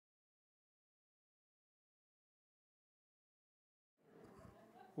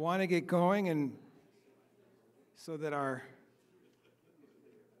want to get going and so that our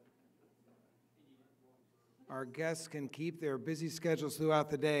guests can keep their busy schedules throughout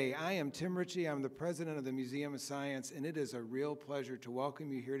the day. I am Tim Ritchie. I'm the president of the Museum of Science, and it is a real pleasure to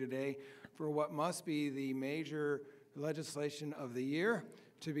welcome you here today for what must be the major legislation of the year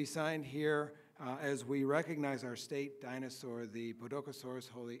to be signed here as we recognize our state dinosaur, the Podokesaurus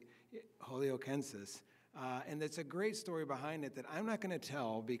Holyokensis. And it's a great story behind it that I'm not going to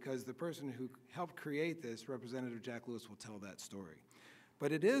tell because the person who helped create this, Representative Jack Lewis, will tell that story.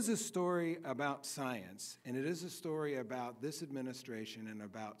 But it is a story about science, and it is a story about this administration and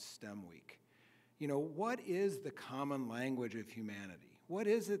about STEM Week. You know, what is the common language of humanity? What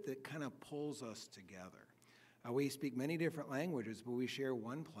is it that kind of pulls us together? We speak many different languages, but we share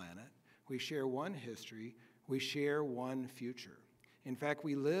one planet, we share one history, we share one future. In fact,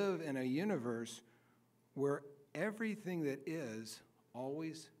 we live in a universe where everything that is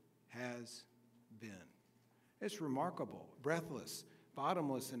always has been. It's remarkable, breathless,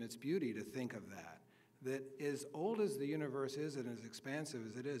 bottomless in its beauty to think of that. That as old as the universe is and as expansive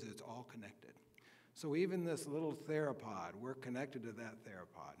as it is, it's all connected. So even this little theropod, we're connected to that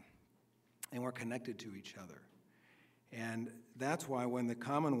theropod, and we're connected to each other. And that's why when the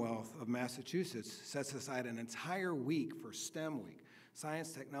Commonwealth of Massachusetts sets aside an entire week for STEM Week,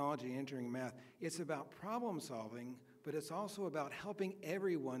 science, technology, engineering, math, it's about problem solving, but it's also about helping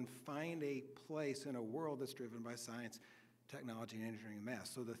everyone find a place in a world that's driven by science, technology, and engineering and math.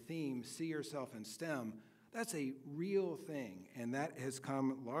 So the theme, see yourself in STEM, that's a real thing, and that has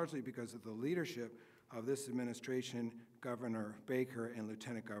come largely because of the leadership of this administration, Governor Baker and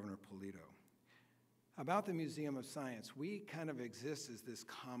Lieutenant Governor Polito. About the Museum of Science, we kind of exist as this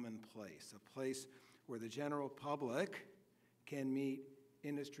common place, a place where the general public can meet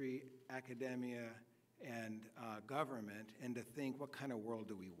industry, academia, and government, and to think, what kind of world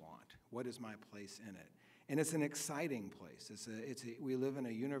do we want? What is my place in it? And it's an exciting place. We live in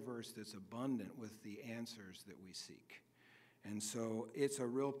a universe that's abundant with the answers that we seek. And so it's a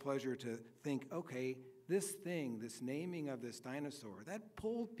real pleasure to think, okay, this thing, this naming of this dinosaur, that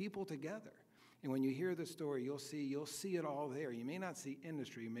pulled people together. And when you hear the story, you'll see it all there. You may not see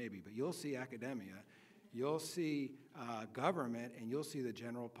industry, maybe, but you'll see academia, you'll see government, and you'll see the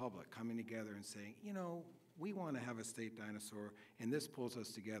general public coming together and saying, you know, we want to have a state dinosaur, and this pulls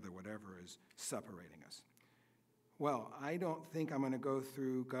us together, whatever is separating us. Well, I don't think I'm going to go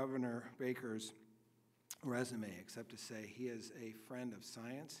through Governor Baker's resume except to say he is a friend of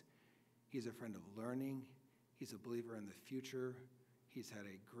science, he's a friend of learning, he's a believer in the future, he's had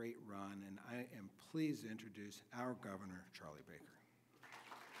a great run, and I am pleased to introduce our Governor, Charlie Baker.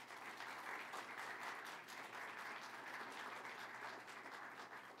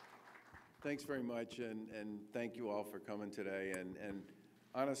 Thanks very much, and thank you all for coming today. And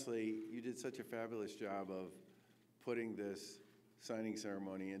honestly, you did such a fabulous job of putting this signing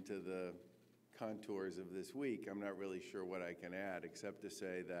ceremony into the contours of this week. I'm not really sure what I can add, except to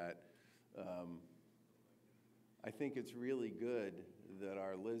say that I think it's really good that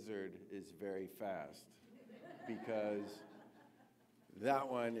our lizard is very fast, because that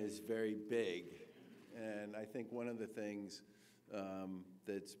one is very big. And I think one of the things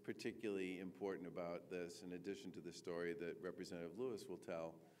that's particularly important about this, in addition to the story that Representative Lewis will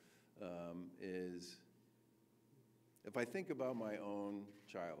tell, is if I think about my own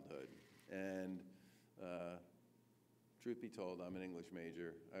childhood, and truth be told, I'm an English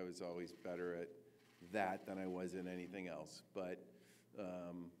major. I was always better at that than I was in anything else. But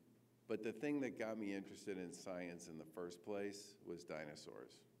the thing that got me interested in science in the first place was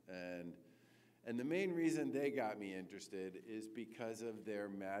dinosaurs. And the main reason they got me interested is because of their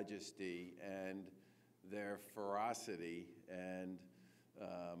majesty and their ferocity and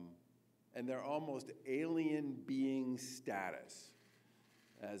their almost alien being status.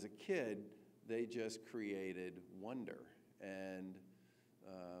 As a kid, they just created wonder. And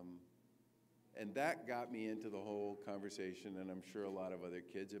that got me into the whole conversation, and I'm sure a lot of other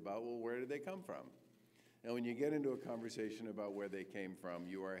kids, about, well, where did they come from? And when you get into a conversation about where they came from,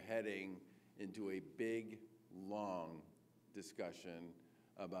 you are heading into a big, long discussion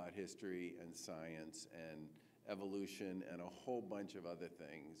about history and science and evolution and a whole bunch of other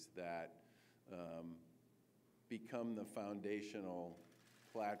things that become the foundational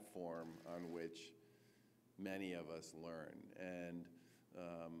platform on which many of us learn.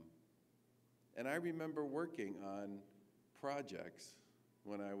 And I remember working on projects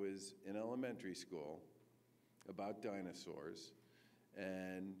when I was in elementary school about dinosaurs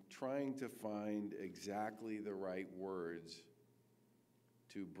and trying to find exactly the right words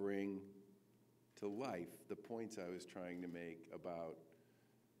to bring to life the points I was trying to make about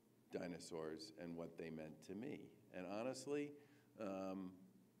dinosaurs and what they meant to me. And honestly,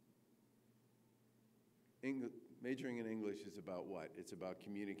 majoring in English is about what? It's about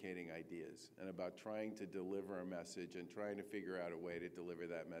communicating ideas and about trying to deliver a message and trying to figure out a way to deliver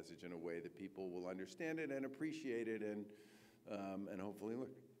that message in a way that people will understand it and appreciate it and hopefully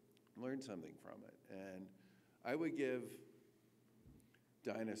learn something from it. And I would give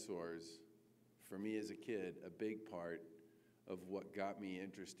dinosaurs, for me as a kid, a big part of what got me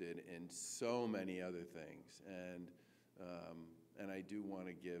interested in so many other things. And I do want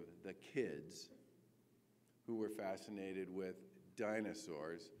to give the kids who were fascinated with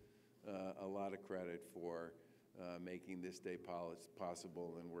dinosaurs a lot of credit for making this day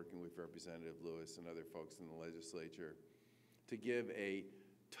possible and working with Representative Lewis and other folks in the legislature to give a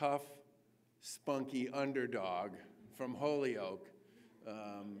tough, spunky underdog from Holyoke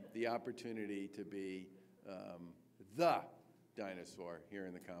the opportunity to be the dinosaur here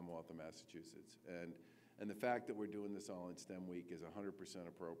in the Commonwealth of Massachusetts. And the fact that we're doing this all in STEM Week is 100%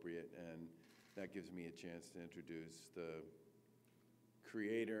 appropriate, and that gives me a chance to introduce the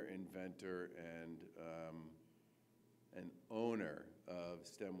creator, inventor, and owner of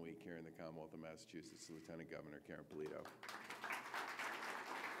STEM Week here in the Commonwealth of Massachusetts, Lieutenant Governor Karen Polito.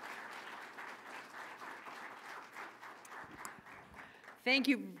 Thank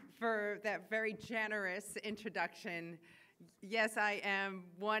you for that very generous introduction. Yes, I am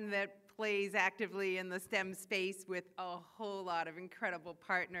one that plays actively in the STEM space with a whole lot of incredible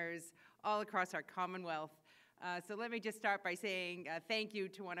partners all across our Commonwealth. So let me just start by saying thank you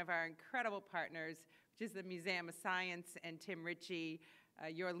to one of our incredible partners, which is the Museum of Science and Tim Ritchie.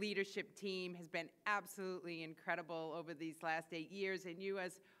 Your leadership team has been absolutely incredible over these last 8 years, and you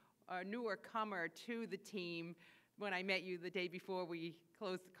as a newer comer to the team, when I met you the day before we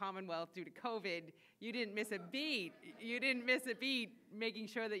closed the Commonwealth due to COVID, you didn't miss a beat. You didn't miss a beat making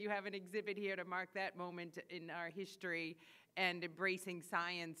sure that you have an exhibit here to mark that moment in our history, and embracing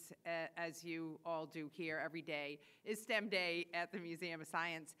science as you all do here every day is STEM Day at the Museum of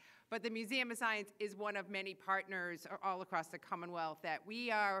Science. But the Museum of Science is one of many partners all across the Commonwealth that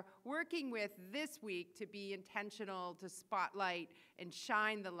we are working with this week to be intentional to spotlight and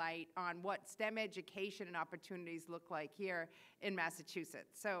shine the light on what STEM education and opportunities look like here in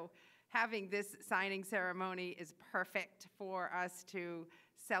Massachusetts. So having this signing ceremony is perfect for us to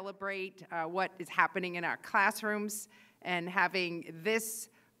celebrate what is happening in our classrooms, and having this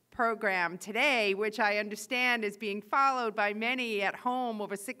program today, which I understand is being followed by many at home,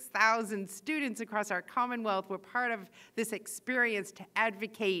 over 6,000 students across our Commonwealth were part of this experience to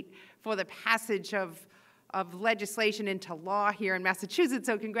advocate for the passage of legislation into law here in Massachusetts.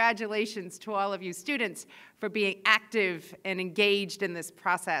 So congratulations to all of you students for being active and engaged in this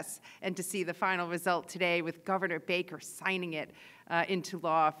process, and to see the final result today with Governor Baker signing it into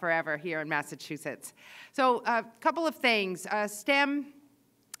law forever here in Massachusetts. So a couple of things. STEM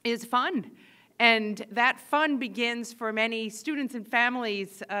is fun, and that fun begins for many students and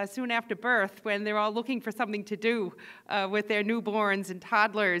families soon after birth, when they're all looking for something to do with their newborns and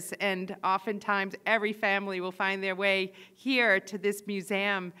toddlers, and oftentimes every family will find their way here to this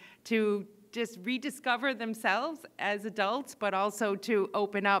museum to just rediscover themselves as adults, but also to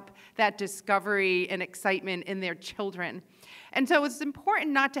open up that discovery and excitement in their children. And so it's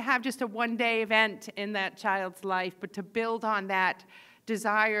important not to have just a one-day event in that child's life, but to build on that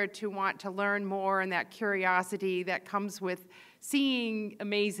desire to want to learn more and that curiosity that comes with seeing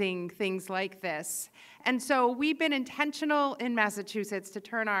amazing things like this. And so we've been intentional in Massachusetts to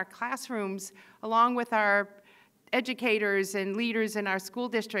turn our classrooms, along with our educators and leaders in our school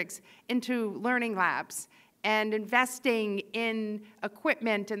districts, into learning labs, and investing in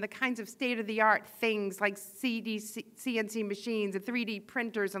equipment and the kinds of state-of-the-art things like CNC machines and 3D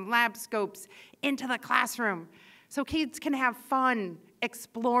printers and lab scopes into the classroom, so kids can have fun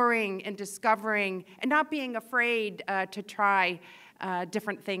exploring and discovering and not being afraid to try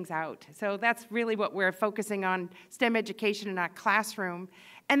different things out. So that's really what we're focusing on, STEM education in our classroom.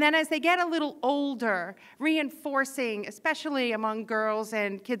 And then as they get a little older, reinforcing, especially among girls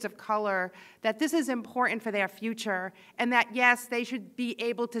and kids of color, that this is important for their future, and that, yes, they should be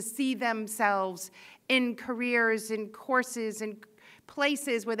able to see themselves in careers, in courses, in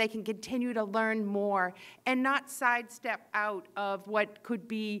places where they can continue to learn more and not sidestep out of what could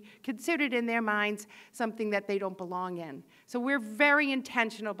be considered in their minds something that they don't belong in. So we're very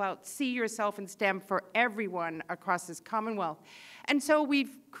intentional about see yourself in STEM for everyone across this Commonwealth. And so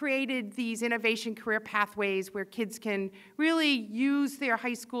we've created these innovation career pathways where kids can really use their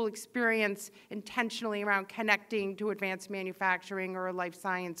high school experience intentionally around connecting to advanced manufacturing or a life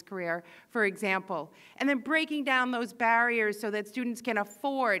science career, for example. And then breaking down those barriers so that students can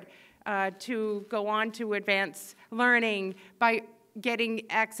afford to go on to advance learning by getting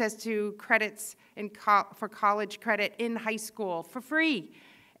access to credits for college credit in high school for free,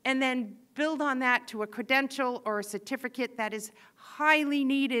 and then build on that to a credential or a certificate that is highly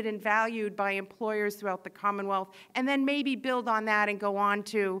needed and valued by employers throughout the Commonwealth, and then maybe build on that and go on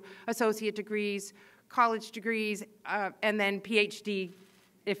to associate degrees, college degrees, and then PhD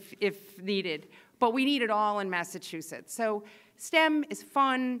if needed. But we need it all in Massachusetts. So STEM is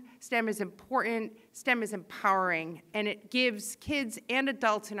fun, STEM is important, STEM is empowering, and it gives kids and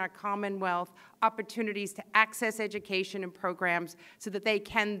adults in our Commonwealth opportunities to access education and programs so that they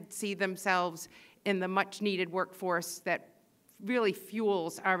can see themselves in the much-needed workforce that really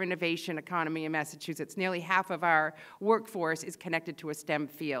fuels our innovation economy in Massachusetts. Nearly half of our workforce is connected to a STEM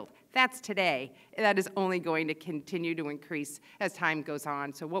field. That's today. That is only going to continue to increase as time goes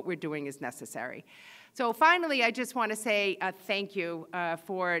on, so what we're doing is necessary. So finally, I just want to say thank you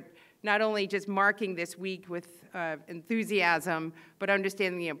for not only just marking this week with enthusiasm, but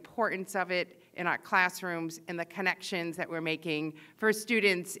understanding the importance of it in our classrooms and the connections that we're making for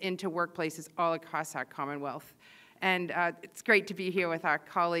students into workplaces all across our Commonwealth. And it's great to be here with our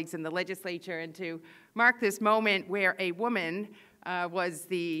colleagues in the legislature and to mark this moment where a woman was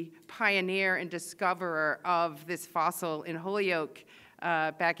the pioneer and discoverer of this fossil in Holyoke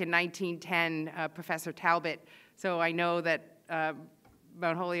back in 1910, Professor Talbot. So I know that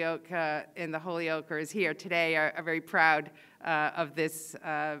Mount Holyoke and the Holyokers here today are very proud of this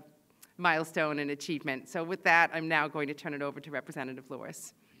milestone and achievement. So with that, I'm now going to turn it over to Representative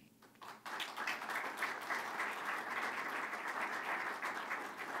Lewis.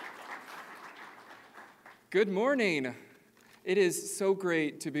 Good morning. It is so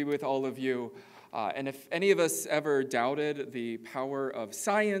great to be with all of you. And if any of us ever doubted the power of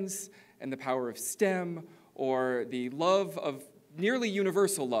science and the power of STEM or the love of, nearly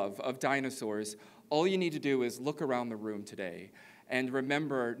universal love of dinosaurs, all you need to do is look around the room today and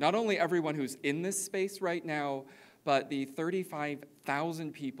remember not only everyone who's in this space right now, but the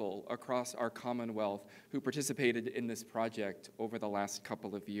 35,000 people across our Commonwealth who participated in this project over the last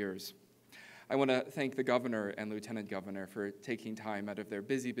couple of years. I want to thank the governor and lieutenant governor for taking time out of their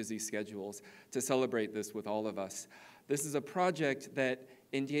busy, busy schedules to celebrate this with all of us. This is a project that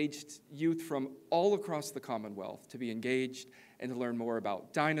engaged youth from all across the Commonwealth to be engaged and to learn more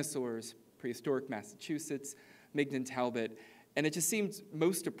about dinosaurs, prehistoric Massachusetts, Mignon Talbot, and it just seemed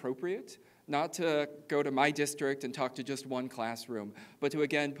most appropriate not to go to my district and talk to just one classroom, but to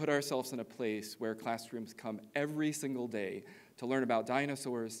again put ourselves in a place where classrooms come every single day to learn about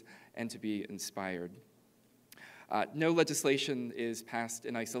dinosaurs and to be inspired. No legislation is passed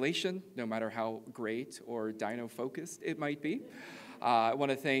in isolation, no matter how great or dino-focused it might be. I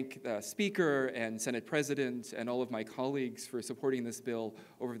want to thank the Speaker and Senate President and all of my colleagues for supporting this bill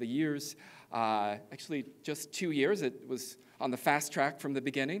over the years. Actually, just 2 years. It was on the fast track from the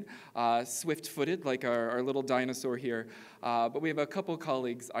beginning, swift-footed like our little dinosaur here. But we have a couple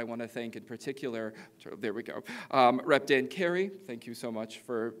colleagues I want to thank in particular. There we go. Rep. Dan Carey, thank you so much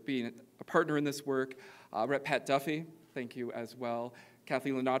for being a partner in this work. Rep. Pat Duffy, thank you as well.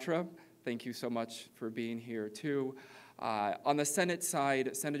 Kathy Lenatra, thank you so much for being here too. On the Senate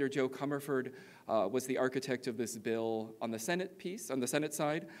side, Senator Joe Comerford was the architect of this bill on the Senate piece, on the Senate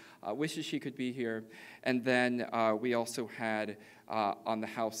side. Wishes she could be here. And then we also had on the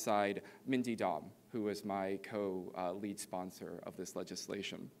House side, Mindy Domb, who was my co-lead sponsor of this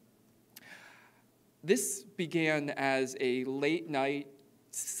legislation. This began as a late night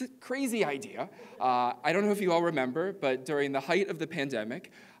crazy idea. I don't know if you all remember, but during the height of the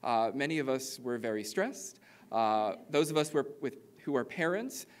pandemic, many of us were very stressed. Those of us who are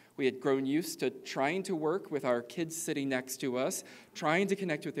parents, we had grown used to trying to work with our kids sitting next to us, trying to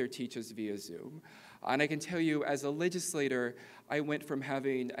connect with their teachers via Zoom. And I can tell you, as a legislator, I went from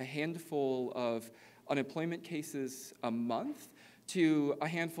having a handful of unemployment cases a month to a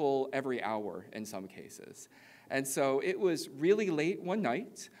handful every hour in some cases. And so it was really late one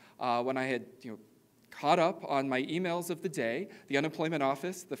night when I had caught up on my emails of the day. The unemployment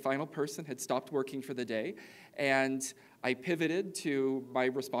office, the final person, had stopped working for the day, and I pivoted to my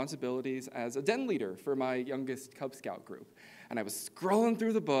responsibilities as a den leader for my youngest Cub Scout group. And I was scrolling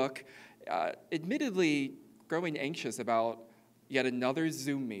through the book, admittedly growing anxious about yet another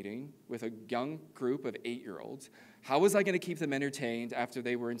Zoom meeting with a young group of 8-year-olds. How was I going to keep them entertained after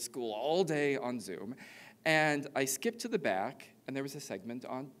they were in school all day on Zoom? And I skipped to the back, and there was a segment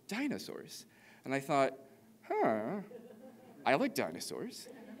on dinosaurs. And I thought, I like dinosaurs.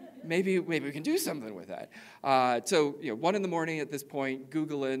 Maybe we can do something with that. So 1 in the morning at this point,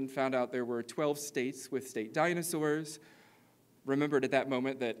 Googling, found out there were 12 states with state dinosaurs. remembered at that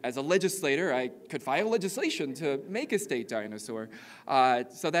moment that as a legislator, I could file legislation to make a state dinosaur.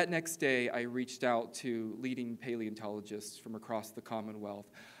 So that next day, I reached out to leading paleontologists from across the Commonwealth,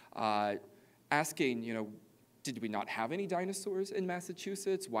 asking, did we not have any dinosaurs in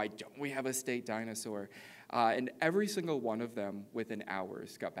Massachusetts? Why don't we have a state dinosaur? And every single one of them, within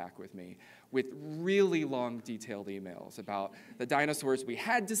hours, got back with me with really long, detailed emails about the dinosaurs we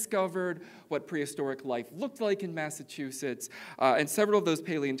had discovered, what prehistoric life looked like in Massachusetts. And several of those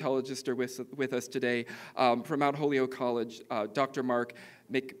paleontologists are with us today. From Mount Holyoke College, Dr. Mark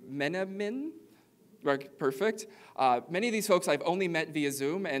McMenamin. Perfect. Many of these folks I've only met via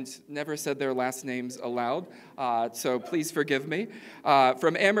Zoom and never said their last names aloud, so please forgive me.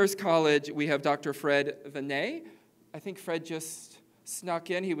 From Amherst College, we have Dr. Fred Vinay. I think Fred just snuck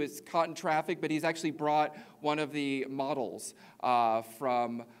in. He was caught in traffic, but he's actually brought one of the models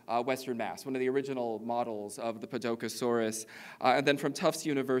from Western Mass, one of the original models of the Podokesaurus. And then from Tufts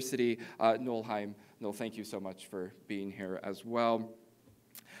University, Noel Heim. Noel, thank you so much for being here as well.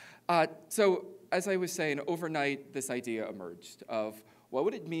 So, as I was saying, overnight, this idea emerged of what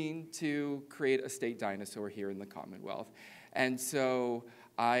would it mean to create a state dinosaur here in the Commonwealth. And so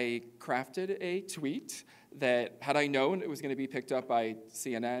I crafted a tweet that, had I known it was going to be picked up by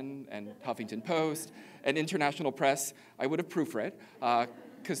CNN and Huffington Post and international press, I would have proofread,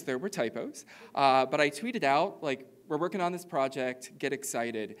 because there were typos. But I tweeted out, we're working on this project, get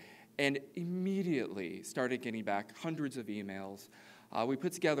excited, and immediately started getting back hundreds of emails. We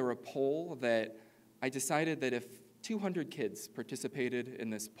put together a poll that I decided that if 200 kids participated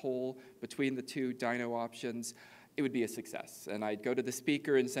in this poll between the two dino options, it would be a success. And I'd go to the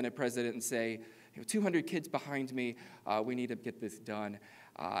speaker and Senate president and say, 200 kids behind me, we need to get this done.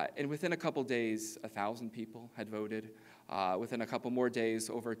 And within a couple days, 1,000 people had voted. Within a couple more days,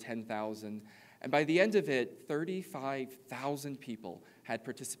 over 10,000. And by the end of it, 35,000 people had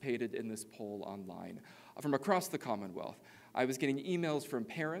participated in this poll online from across the Commonwealth. I was getting emails from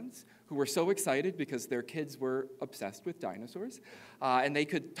parents who were so excited because their kids were obsessed with dinosaurs, and they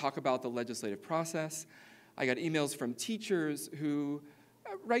could talk about the legislative process. I got emails from teachers who,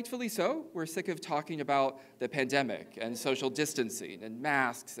 rightfully so, were sick of talking about the pandemic and social distancing and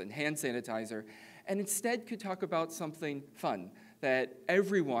masks and hand sanitizer, and instead could talk about something fun that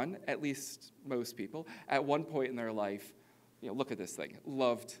everyone, at least most people, at one point in their life, look at this thing,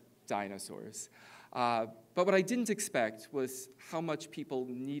 loved dinosaurs. But what I didn't expect was how much people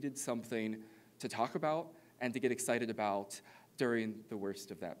needed something to talk about and to get excited about during the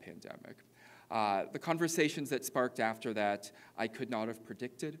worst of that pandemic. The conversations that sparked after that, I could not have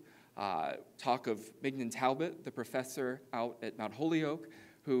predicted. Talk of Mindy Talbot, the professor out at Mount Holyoke,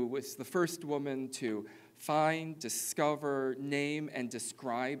 who was the first woman to find, discover, name, and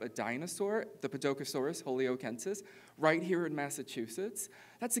describe a dinosaur, the Podokesaurus Holyokensis, right here in Massachusetts.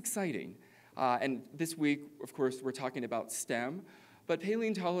 That's exciting. And this week, of course, we're talking about STEM, but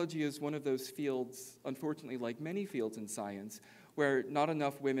paleontology is one of those fields, unfortunately, like many fields in science, where not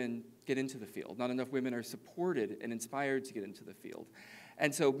enough women get into the field, not enough women are supported and inspired to get into the field.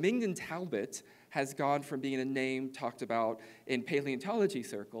 And so Mindy Talbot has gone from being a name talked about in paleontology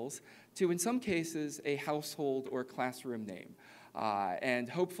circles to, in some cases, a household or classroom name. And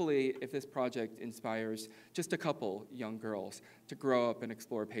hopefully, if this project inspires just a couple young girls to grow up and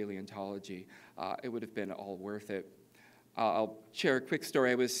explore paleontology, it would have been all worth it. I'll share a quick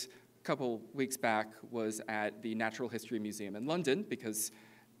story. A couple weeks back, was at the Natural History Museum in London because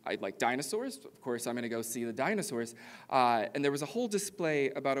I like dinosaurs. Of course, I'm going to go see the dinosaurs. And there was a whole display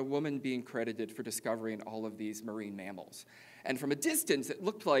about a woman being credited for discovering all of these marine mammals. And from a distance, it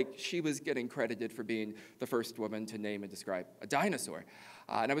looked like she was getting credited for being the first woman to name and describe a dinosaur.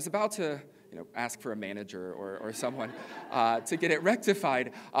 And I was about to ask for a manager or someone to get it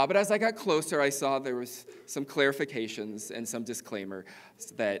rectified. But as I got closer, I saw there was some clarifications and some disclaimer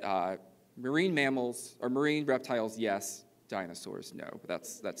that marine mammals or marine reptiles, yes, dinosaurs, no.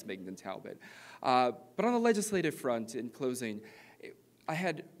 That's Mindy Talbot. But on the legislative front, in closing, I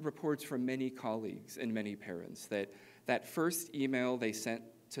had reports from many colleagues and many parents that first email they sent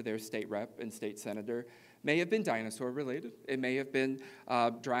to their state rep and state senator may have been dinosaur related. It may have been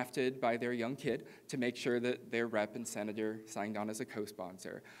drafted by their young kid to make sure that their rep and senator signed on as a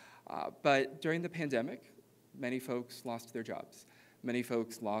co-sponsor. But during the pandemic, many folks lost their jobs. Many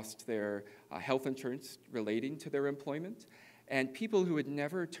folks lost their health insurance relating to their employment. And people who had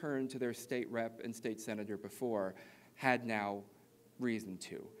never turned to their state rep and state senator before had now reason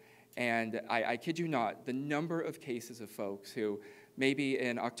to. And I kid you not, the number of cases of folks who maybe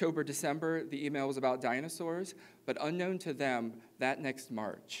in October, December, the email was about dinosaurs, but unknown to them, that next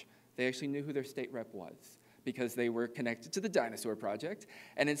March, they actually knew who their state rep was. because they were connected to the Dinosaur project.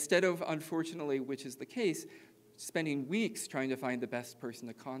 And instead of, unfortunately, which is the case, spending weeks trying to find the best person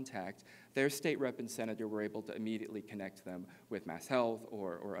to contact, their state rep and senator were able to immediately connect them with mass health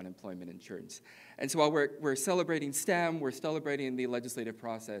or unemployment insurance. And so while we're celebrating STEM, we're celebrating the legislative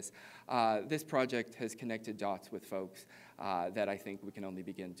process, this project has connected dots with folks that I think we can only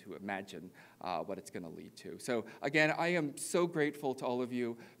begin to imagine what it's going to lead to. So again, I am so grateful to all of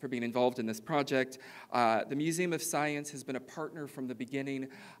you for being involved in this project. The Museum of Science has been a partner from the beginning.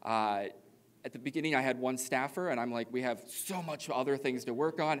 At the beginning, I had one staffer, and I'm like, we have so much other things to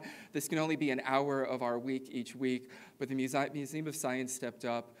work on. This can only be an hour of our week each week. But the Museum of Science stepped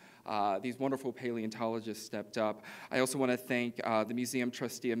up. These wonderful paleontologists stepped up. I also want to thank the museum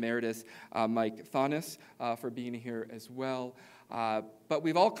trustee emeritus, Mike Thonis, for being here as well. But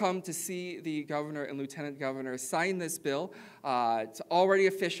we've all come to see the governor and lieutenant governor sign this bill. It's already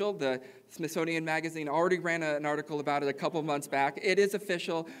official. The Smithsonian Magazine already ran an article about it a couple months back. It is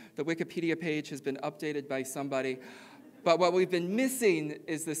official. The Wikipedia page has been updated by somebody. But what we've been missing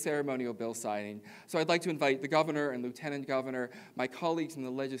is the ceremonial bill signing. So I'd like to invite the governor and lieutenant governor, my colleagues in the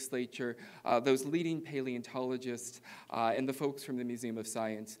legislature, those leading paleontologists, and the folks from the Museum of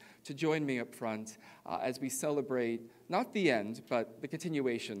Science to join me up front as we celebrate not the end, but the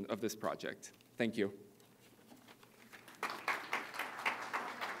continuation of this project. Thank you.